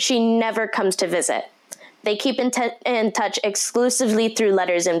mother. She never comes to visit. They keep in touch exclusively through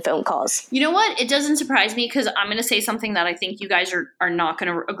letters and phone calls. You know what? It doesn't surprise me, because I'm going to say something that I think you guys are not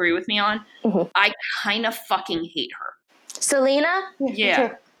going to agree with me on. Mm-hmm. I kind of fucking hate her. Selena?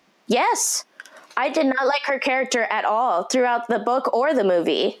 Yeah. Yes. I did not like her character at all throughout the book or the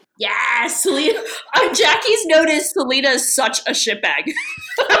movie. Yes, Selena. Jackie's noticed Selena is such a shitbag.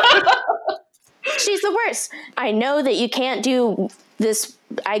 She's the worst. I know that you can't do this.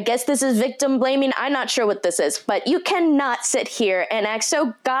 I guess this is victim blaming. I'm not sure what this is, but you cannot sit here and act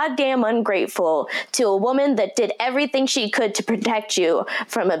so goddamn ungrateful to a woman that did everything she could to protect you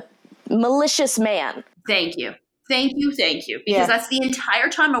from a malicious man. Thank you. Because that's the entire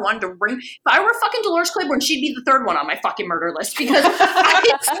time I wanted to ring. If I were fucking Dolores Claiborne, she'd be the third one on my fucking murder list, because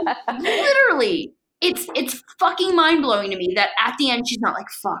it's fucking mind-blowing to me that at the end she's not like,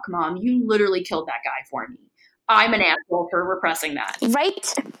 fuck mom, you literally killed that guy for me. I'm an asshole for repressing that.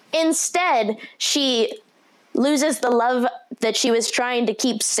 Right? Instead, she loses the love that she was trying to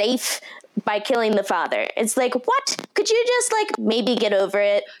keep safe by killing the father. It's what? Could you just maybe get over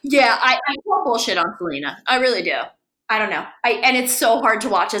it? Yeah, I call bullshit on Selena. I really do. I don't know. And it's so hard to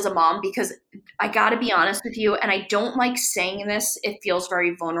watch as a mom, because I gotta be honest with you, and I don't like saying this. It feels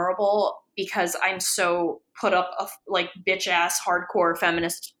very vulnerable, because I'm so put up a bitch ass hardcore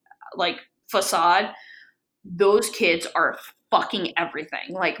feminist facade. Those kids are fucking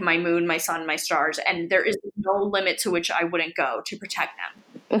everything. My moon, my sun, my stars, and there is no limit to which I wouldn't go to protect them.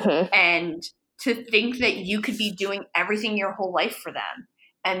 Mm-hmm. And to think that you could be doing everything your whole life for them,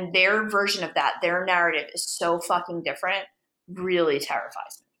 and their version of that, their narrative is so fucking different, really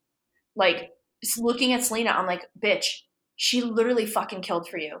terrifies me. Looking at Selena, I'm like, bitch, she literally fucking killed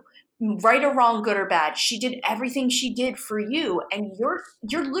for you. Right or wrong, good or bad, she did everything she did for you, and you're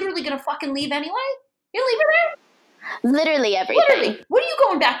literally gonna fucking leave anyway? You're leaving her? Literally everything. Literally. What are you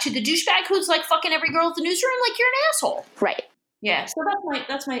going back to? The douchebag who's fucking every girl at the newsroom? You're an asshole. Right. Yeah, so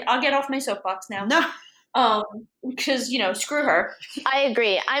that's my I'll get off my soapbox now. No. Because, screw her. I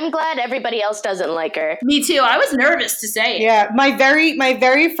agree. I'm glad everybody else doesn't like her. Me too. I was nervous to say it. Yeah, my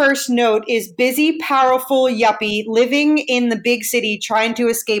very first note is busy, powerful yuppie living in the big city trying to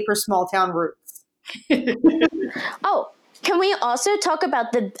escape her small town roots. Oh, can we also talk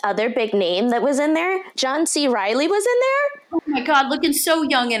about the other big name that was in there? John C. Reilly was in there? Oh my God, looking so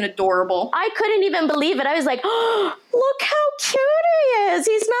young and adorable. I couldn't even believe it. I was like, oh, look how cute he is.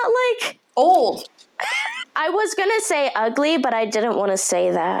 He's not old. I was going to say ugly, but I didn't want to say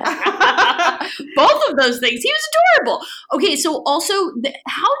that. Both of those things. He was adorable. Okay, so also,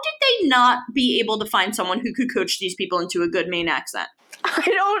 how did they not be able to find someone who could coach these people into a good Maine accent? I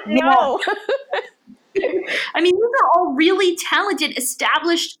don't know. I mean, these are all really talented,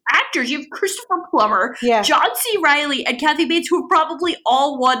 established actors. You have Christopher Plummer, John C. Reilly, and Kathy Bates, who have probably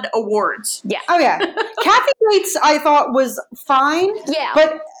all won awards. Yeah. Oh, yeah. Kathy Bates, I thought, was fine. Yeah.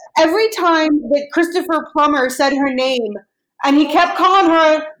 But every time that Christopher Plummer said her name, and he kept calling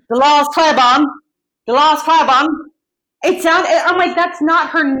her Dolores Claiborne, it sounded, I'm like, that's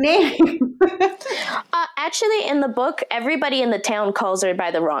not her name. Actually, in the book, everybody in the town calls her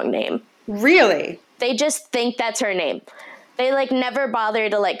by the wrong name. Really? They just think that's her name. They never bother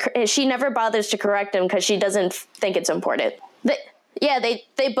to she never bothers to correct him because she doesn't think it's important.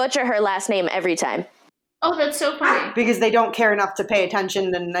 They butcher her last name every time. Oh, that's so funny. Because they don't care enough to pay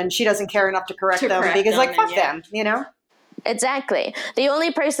attention, and she doesn't care enough to correct them because, fuck them, you know? Exactly. The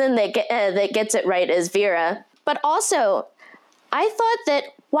only person that gets it right is Vera. But also, I thought that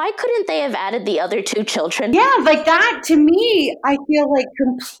why couldn't they have added the other two children? Yeah, that, to me, I feel like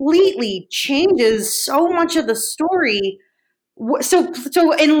completely changes so much of the story. So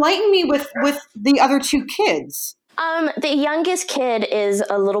enlighten me with the other two kids. The youngest kid is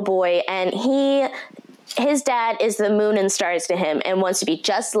a little boy, and his dad is the moon and stars to him and wants to be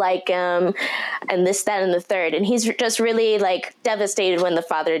just like him and this, that, and the third. And he's just really devastated when the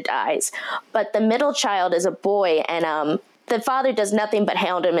father dies. But the middle child is a boy, and the father does nothing but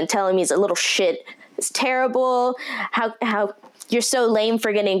hound him and tell him he's a little shit. It's terrible. How you're so lame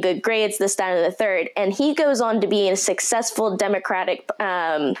for getting good grades, this, that, and the third. And he goes on to be a successful Democratic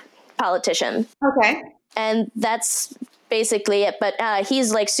politician. Okay. And that's basically it. But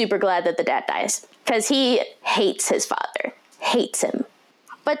he's super glad that the dad dies because he hates his father, hates him.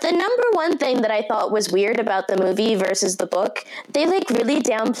 But the number one thing that I thought was weird about the movie versus the book, they really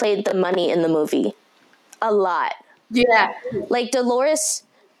downplayed the money in the movie a lot. Yeah. Dolores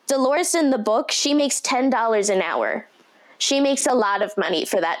in the book, she makes $10 an hour. She makes a lot of money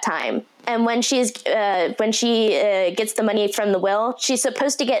for that time. And when she gets the money from the will, she's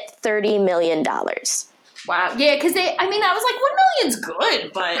supposed to get $30 million. Wow. Yeah, because I was like, $1 million's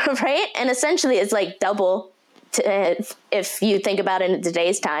good, but... Right? And essentially it's double if you think about it in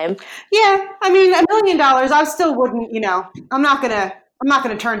today's time. Yeah. $1 million, I still wouldn't, I'm not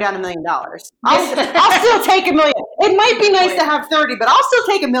going to turn down $1 million. I'll still take $1 million. It might be nice to have 30, but I'll still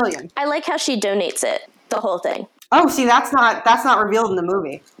take $1 million. I like how she donates it, the whole thing. Oh, see, that's not revealed in the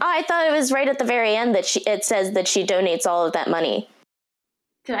movie. Oh, I thought it was right at the very end that it says that she donates all of that money.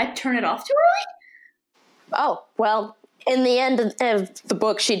 Did I turn it off too early? Oh, well, in the end of the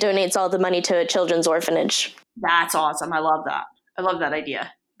book, she donates all the money to a children's orphanage. That's awesome. I love that. I love that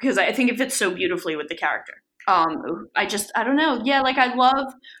idea because I think it fits so beautifully with the character. I don't know. Yeah, I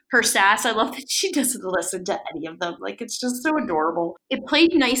love her sass. I love that she doesn't listen to any of them. It's just so adorable. It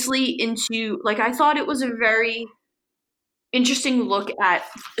played nicely into, I thought it was a very interesting look at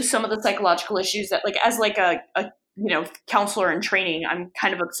some of the psychological issues that, as a counselor in training, I'm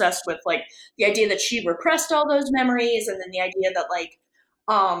kind of obsessed with, the idea that she repressed all those memories, and then the idea that,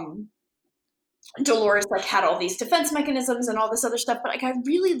 Dolores, had all these defense mechanisms and all this other stuff. But, I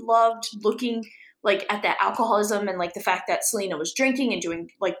really loved looking at that alcoholism and the fact that Selena was drinking and doing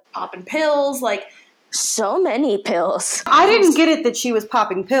popping pills, so many pills. I didn't get it that she was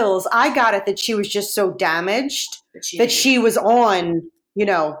popping pills. I got it that she was just so damaged that she was on,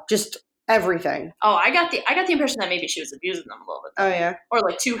 just everything. Oh, I got the impression that maybe she was abusing them a little bit. Oh yeah, or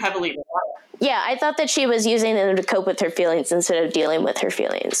too heavily. Yeah, I thought that she was using them to cope with her feelings instead of dealing with her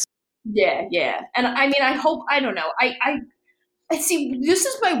feelings. Yeah, and I hope, I don't know. I see. This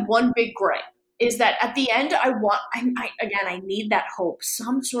is my one big gripe. Is that at the end, I need that hope,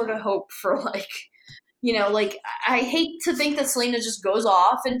 some sort of hope for I hate to think that Selena just goes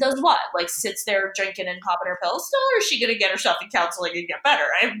off and does what? Sits there drinking and popping her pills still, or is she going to get herself in counseling and get better?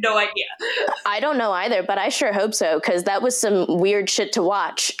 I have no idea. I don't know either, but I sure hope so, because that was some weird shit to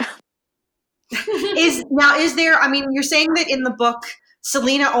watch. Is there, you're saying that in the book,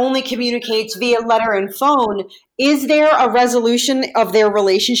 Selena only communicates via letter and phone. Is there a resolution of their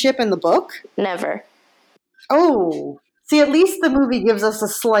relationship in the book? Never. Oh, see, at least the movie gives us a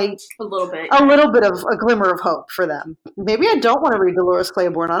little bit of a glimmer of hope for them. Maybe I don't want to read Dolores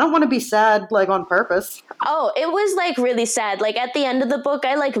Claiborne. I don't want to be sad, on purpose. Oh, it was, really sad. At the end of the book,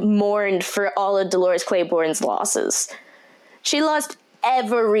 I, mourned for all of Dolores Claiborne's losses. She lost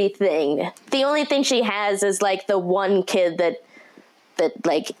everything. The only thing she has is, the one kid that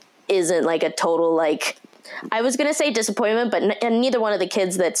isn't, a total, I was going to say disappointment, but neither one of the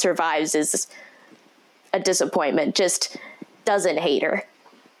kids that survives is a disappointment, just doesn't hate her.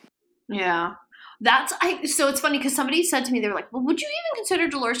 Yeah. So it's funny because somebody said to me, they were like, well, would you even consider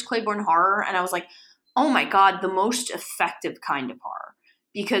Dolores Claiborne horror? And I was like, oh my God, the most effective kind of horror.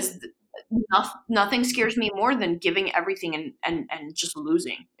 Because nothing scares me more than giving everything and just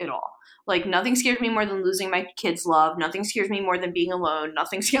losing it all. Like, nothing scares me more than losing my kids' love. Nothing scares me more than being alone.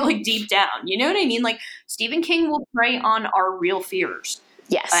 Nothing scares, like, deep down. You know what I mean? Like, Stephen King will prey on our real fears.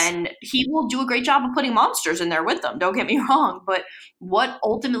 Yes. And he will do a great job of putting monsters in there with them. Don't get me wrong. But what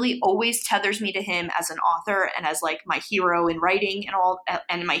ultimately always tethers me to him as an author and as, like, my hero in writing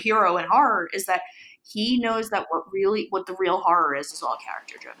and my hero in horror is that he knows that what the real horror is all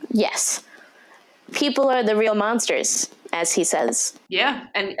character driven. Yes. People are the real monsters, as he says. Yeah.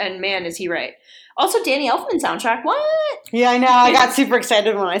 And man, is he right. Also, Danny Elfman soundtrack. What? Yeah, I know. I got super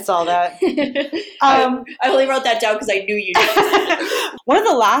excited when I saw that. I only wrote that down because I knew you did. One of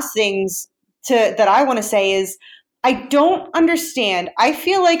the last things that I want to say is I don't understand. I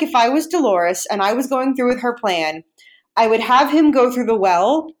feel like if I was Dolores and I was going through with her plan, I would have him go through the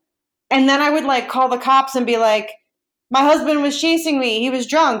well, and then I would, like, call the cops and be like, my husband was chasing me. He was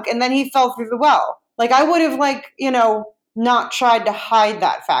drunk, and then he fell through the well. Like, I would have, like, not tried to hide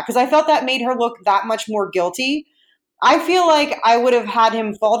that fact because I felt that made her look that much more guilty. I feel like I would have had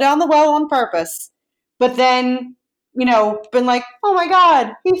him fall down the well on purpose, but then, been like, oh my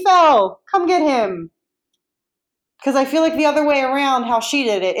God, he fell. Come get him. Because I feel like the other way around, how she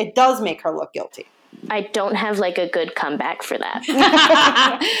did it, it does make her look guilty. I don't have, like, a good comeback for that.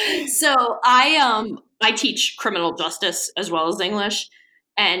 So I teach criminal justice as well as English.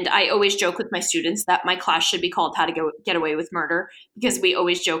 And I always joke with my students that my class should be called How to Get Away with Murder, because we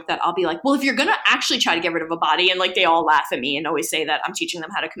always joke that I'll be like, well, if you're going to actually try to get rid of a body, and, like, they all laugh at me and always say that I'm teaching them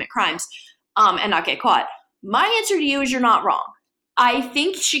how to commit crimes and not get caught. My answer to you is you're not wrong. I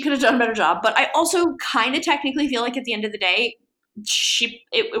think she could have done a better job, but I also kind of technically feel like at the end of the day,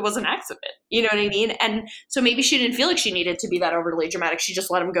 it was an accident. You know what I mean? And so maybe she didn't feel like she needed to be that overly dramatic. She just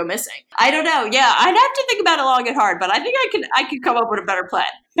let him go missing. I don't know. Yeah, I'd have to think about it long and hard, but I think I could come up with a better plan.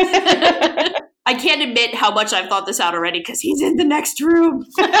 I can't admit how much I've thought this out already because he's in the next room.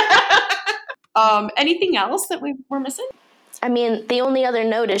 Anything else that we're missing? I mean, the only other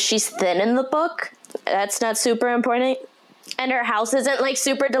note is she's thin in the book. That's not super important. And her house isn't, like,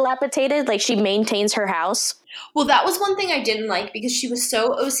 super dilapidated. Like, she maintains her house. Well, that was one thing I didn't like because she was so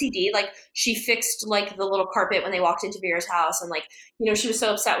OCD. Like, she fixed, like, the little carpet when they walked into Vera's house. And, like, she was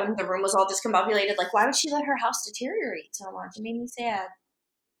so upset when the room was all discombobulated. Like, why would she let her house deteriorate so much? It made me sad.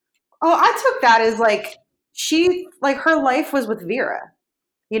 Oh, I took that as, like, her life was with Vera.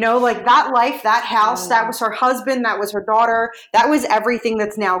 Like, that life, that house, that was her husband, that was her daughter. That was everything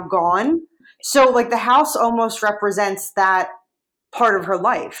that's now gone. So, like, the house almost represents that part of her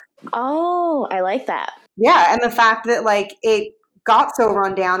life. Oh, I like that. Yeah, and the fact that, like, it got so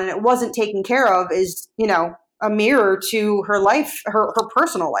run down and it wasn't taken care of is, a mirror to her life, her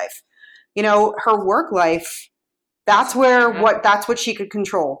personal life. Her work life, that's where that's what she could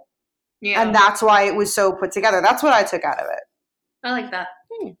control. Yeah. And that's why it was so put together. That's what I took out of it. I like that.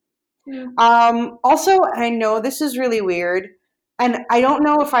 Also, I know this is really weird, and I don't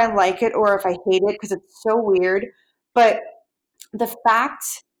know if I like it or if I hate it because it's so weird, but the fact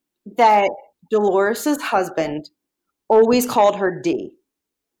that Dolores's husband always called her D.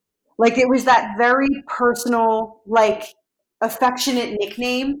 Like, it was that very personal, like, affectionate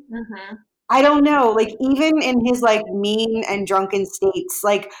nickname. Mm-hmm. I don't know, like, even in his, like, mean and drunken states,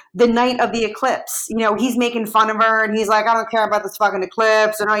 like, the night of the eclipse, he's making fun of her, and he's like, I don't care about this fucking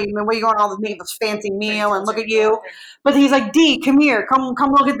eclipse, and where you going all this, making this fancy meal, and look at you. But he's like, D, come here, come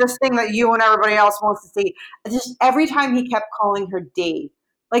look at this thing that you and everybody else wants to see. Just every time he kept calling her D.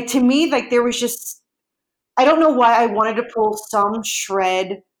 Like, to me, like, there was just, I don't know why I wanted to pull some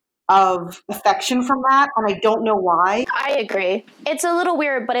shred of affection from that, and I don't know why. I agree. It's a little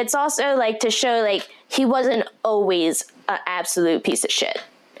weird, but it's also, like, to show, like, he wasn't always an absolute piece of shit.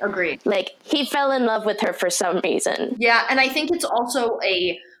 Agreed. Like, he fell in love with her for some reason. Yeah, and I think it's also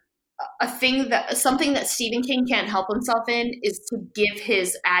something that Stephen King can't help himself in is to give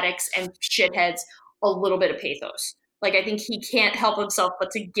his addicts and shitheads a little bit of pathos. Like, I think he can't help himself but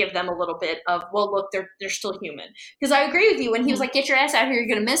to give them a little bit of, well, look, they're still human. Because I agree with you. When he was like, get your ass out here, you're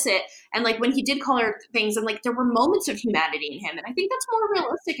going to miss it. And, like, when he did call her things, and, like, there were moments of humanity in him. And I think that's more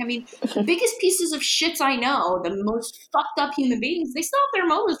realistic. I mean, the biggest pieces of shits I know, the most fucked up human beings, they still have their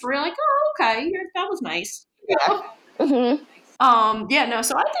moments where you're like, oh, okay, that was nice. Yeah. Mm-hmm.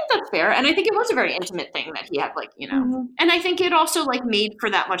 So I think that's fair. And I think it was a very intimate thing that he had, like, Mm-hmm. And I think it also, like, made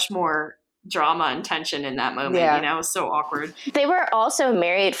for that much more drama and tension in that moment. It was so awkward. They were also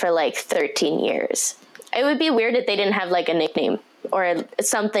married for like 13 years. It would be weird if they didn't have like a nickname or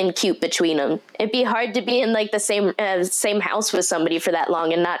something cute between them. It'd be hard to be in like the same house with somebody for that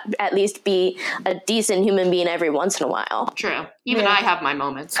long and not at least be a decent human being every once in a while. True. Even I have my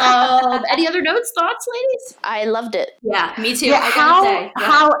moments. Any other notes, thoughts, ladies? I loved it. Yeah, me too. Yeah,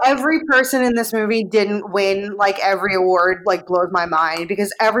 how every person in this movie didn't win like every award like blows my mind,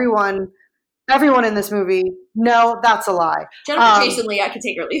 because everyone in this movie, no, that's a lie. Jennifer Jason Leigh, I could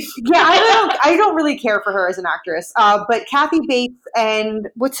take or leave. Yeah, I don't really care for her as an actress. But Kathy Bates and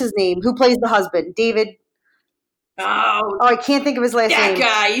what's his name, who plays the husband, David. Oh, I can't think of his last name. That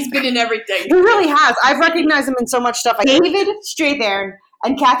guy, he's been in everything. He really has. I've recognized him in so much stuff. David Strathairn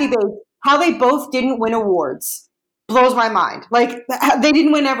and Kathy Bates, how they both didn't win awards blows my mind. Like, they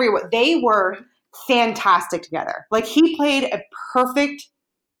didn't win every award. They were fantastic together. Like, he played a perfect,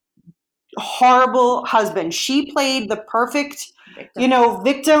 horrible husband. She played the perfect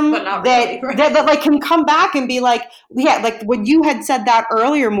victim But that, really, right? that like can come back and be like, yeah, like when you had said that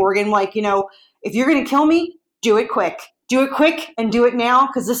earlier, Morgan, like, if you're going to kill me, do it quick. Do it quick and do it now,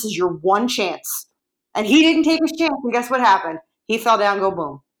 because this is your one chance. And he didn't take his chance, and guess what happened? He fell down, go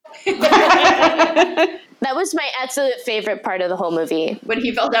boom. That was my absolute favorite part of the whole movie. When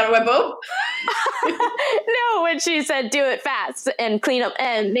he fell down and went boom? No, when she said do it fast and clean up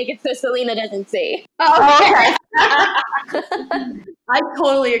and make it so Selena doesn't see. Oh, okay. I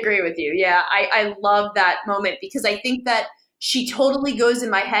totally agree with you. Yeah, I love that moment, because I think that she totally goes in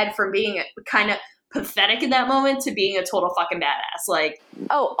my head from being kind of pathetic in that moment to being a total fucking badass. Like,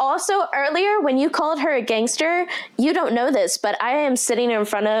 oh, also earlier when you called her a gangster, you don't know this, but I am sitting in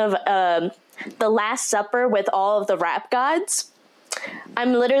front of the Last Supper with all of the rap gods.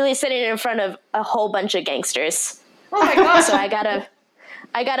 I'm literally sitting in front of a whole bunch of gangsters. Oh my god! So I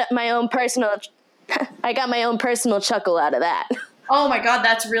got my own personal chuckle out of that. Oh my god,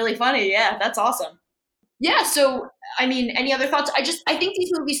 that's really funny. Yeah, that's awesome. Yeah, so I mean, any other thoughts? I think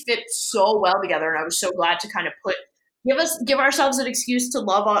these movies fit so well together, and I was so glad to kind of give ourselves an excuse to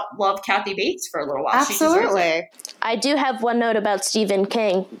love Kathy Bates for a little while. Absolutely. I do have one note about Stephen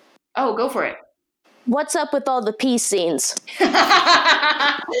King. Oh, go for it. What's up with all the peace scenes?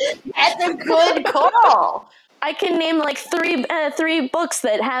 That's a good call. I can name like three books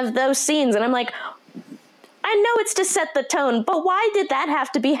that have those scenes, and I'm like, I know it's to set the tone, but why did that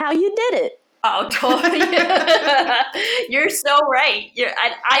have to be how you did it? Oh, totally. You're so right.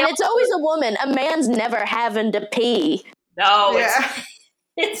 And it's always a woman. A man's never having to pee. No,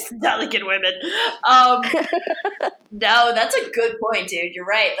 it's delicate women. No, that's a good point, dude. You're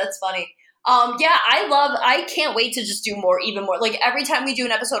right. That's funny. Yeah, I can't wait to just do even more. Like, every time we do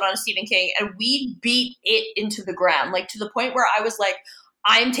an episode on Stephen King, and we beat it into the ground, like to the point where I was like,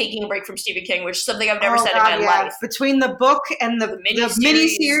 I'm taking a break from Stephen King, which is something I've never said in my life. Between the book and the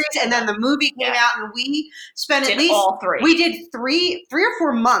miniseries, and then the movie came out, and we spent at least all three. We did three or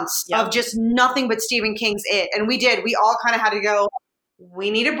 4 months of just nothing but Stephen King's It, and we did. We all kind of had to go.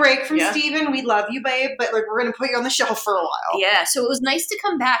 We need a break from Stephen. We love you, babe, but like, we're going to put you on the shelf for a while. Yeah, so it was nice to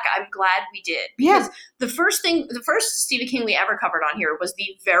come back. I'm glad we did. Because the first Stephen King we ever covered on here was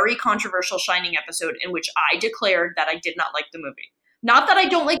the very controversial Shining episode, in which I declared that I did not like the movie. Not that I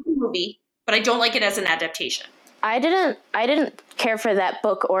don't like the movie, but I don't like it as an adaptation. I didn't care for that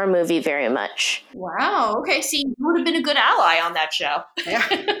book or movie very much. Wow. Okay. See, you would have been a good ally on that show. Yeah.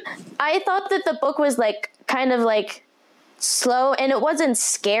 I thought that the book was like kind of like slow, and it wasn't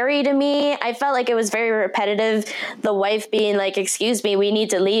scary to me. I felt like it was very repetitive. The wife being like, excuse me, we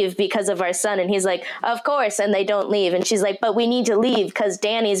need to leave because of our son. And he's like, of course. And they don't leave. And she's like, but we need to leave because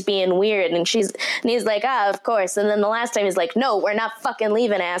Danny's being weird. And he's like, of course. And then the last time he's like, no, we're not fucking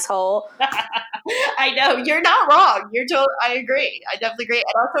leaving, asshole. I know. You're not wrong. I agree. I definitely agree.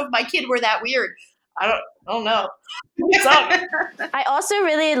 And also, if my kid were that weird, I don't know. What's up? I also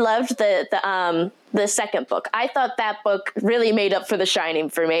really loved the second book. I thought that book really made up for The Shining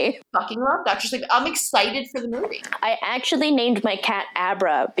for me. Fucking love Dr. Sleep. I'm excited for the movie. I actually named my cat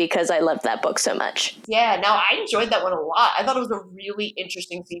Abra because I loved that book so much. Yeah, no, I enjoyed that one a lot. I thought it was a really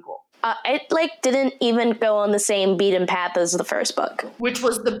interesting sequel. It didn't even go on the same beaten path as the first book, which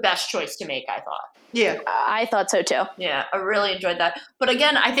was the best choice to make, I thought. Yeah. I thought so too. Yeah, I really enjoyed that. But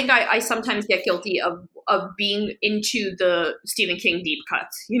again, I think I sometimes get guilty of being into the Stephen King deep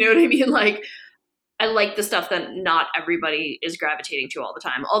cuts. You know what I mean? Like, I like the stuff that not everybody is gravitating to all the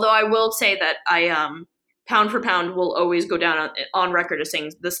time. Although I will say that I pound for pound will always go down on record as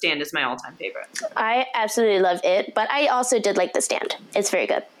saying The Stand is my all-time favorite. I absolutely love it, but I also did like The Stand. It's very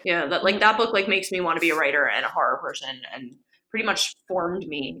good. Yeah, that book makes me want to be a writer and a horror person, and pretty much formed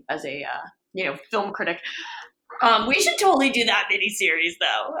me as a film critic. We should totally do that miniseries,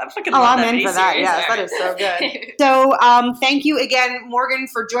 though. I fucking Oh, love I'm that in for that. miniseries. Yes, that is so good. So, thank you again, Morgan,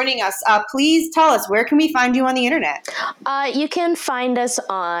 for joining us. Please tell us, where can we find you on the internet? You can find us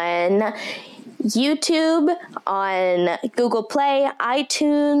on YouTube, on Google Play,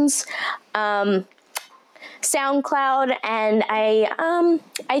 iTunes, SoundCloud, and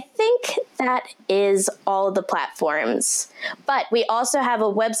I think that is all the platforms. But we also have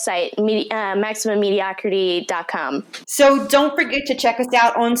a website, MaximumMediocrity.com. So don't forget to check us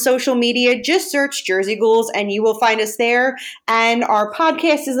out on social media. Just search Jersey Ghouls and you will find us there. And our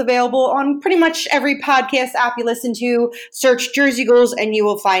podcast is available on pretty much every podcast app you listen to. Search Jersey Ghouls and you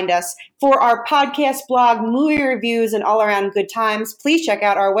will find us. For our podcast blog, movie reviews, and all around good times, please check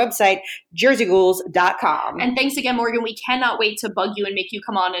out our website, jerseyghouls.com. And thanks again, Morgan. We cannot wait to bug you and make you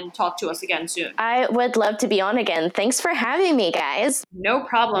come on and talk to us again soon. I would love to be on again. Thanks for having me, guys. No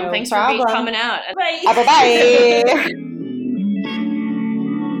problem. No Thanks problem. for coming out. Bye. Bye-bye.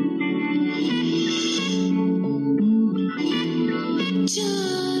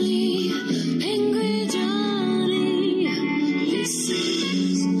 Johnny, angry Johnny, this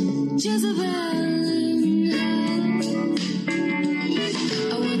is Jezebel in hell.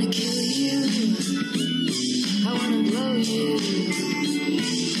 I wanna kill you, I wanna blow you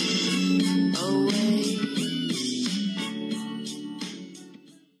away.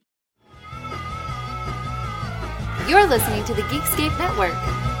 You're listening to the Geekscape Network.